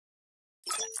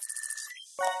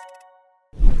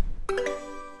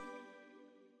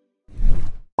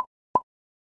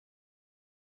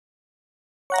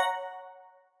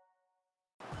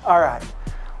All right,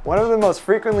 one of the most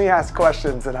frequently asked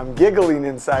questions, and I'm giggling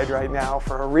inside right now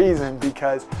for a reason,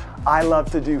 because I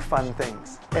love to do fun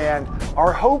things. And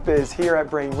our hope is here at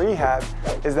Brain Rehab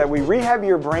is that we rehab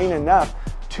your brain enough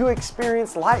to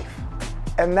experience life.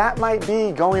 And that might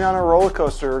be going on a roller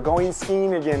coaster, or going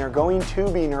skiing again, or going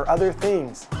tubing, or other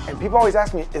things. And people always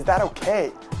ask me, is that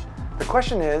okay? The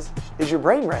question is your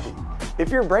brain ready? If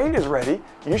your brain is ready,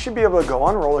 you should be able to go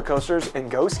on roller coasters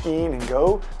and go skiing and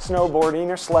go snowboarding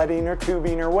or sledding or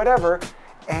tubing or whatever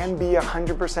and be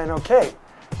 100% okay.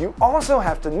 You also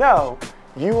have to know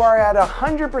you are at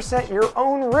 100% your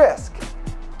own risk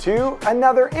to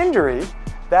another injury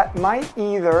that might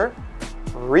either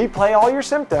replay all your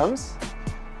symptoms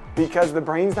because the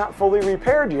brain's not fully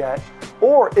repaired yet,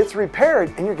 or it's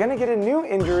repaired and you're gonna get a new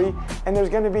injury and there's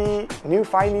gonna be new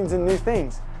findings and new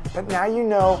things. But now you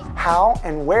know how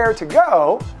and where to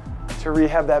go to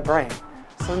rehab that brain.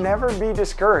 So never be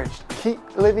discouraged.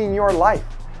 Keep living your life.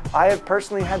 I have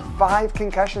personally had 5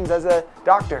 concussions as a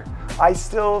doctor. I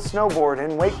still snowboard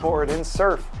and wakeboard and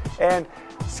surf and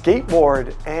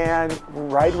skateboard and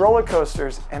ride roller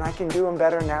coasters, and I can do them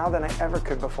better now than I ever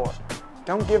could before.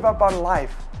 Don't give up on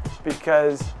life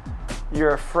because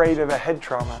you're afraid of a head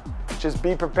trauma. Just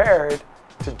be prepared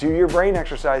to do your brain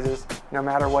exercises no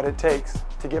matter what it takes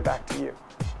to get back to you.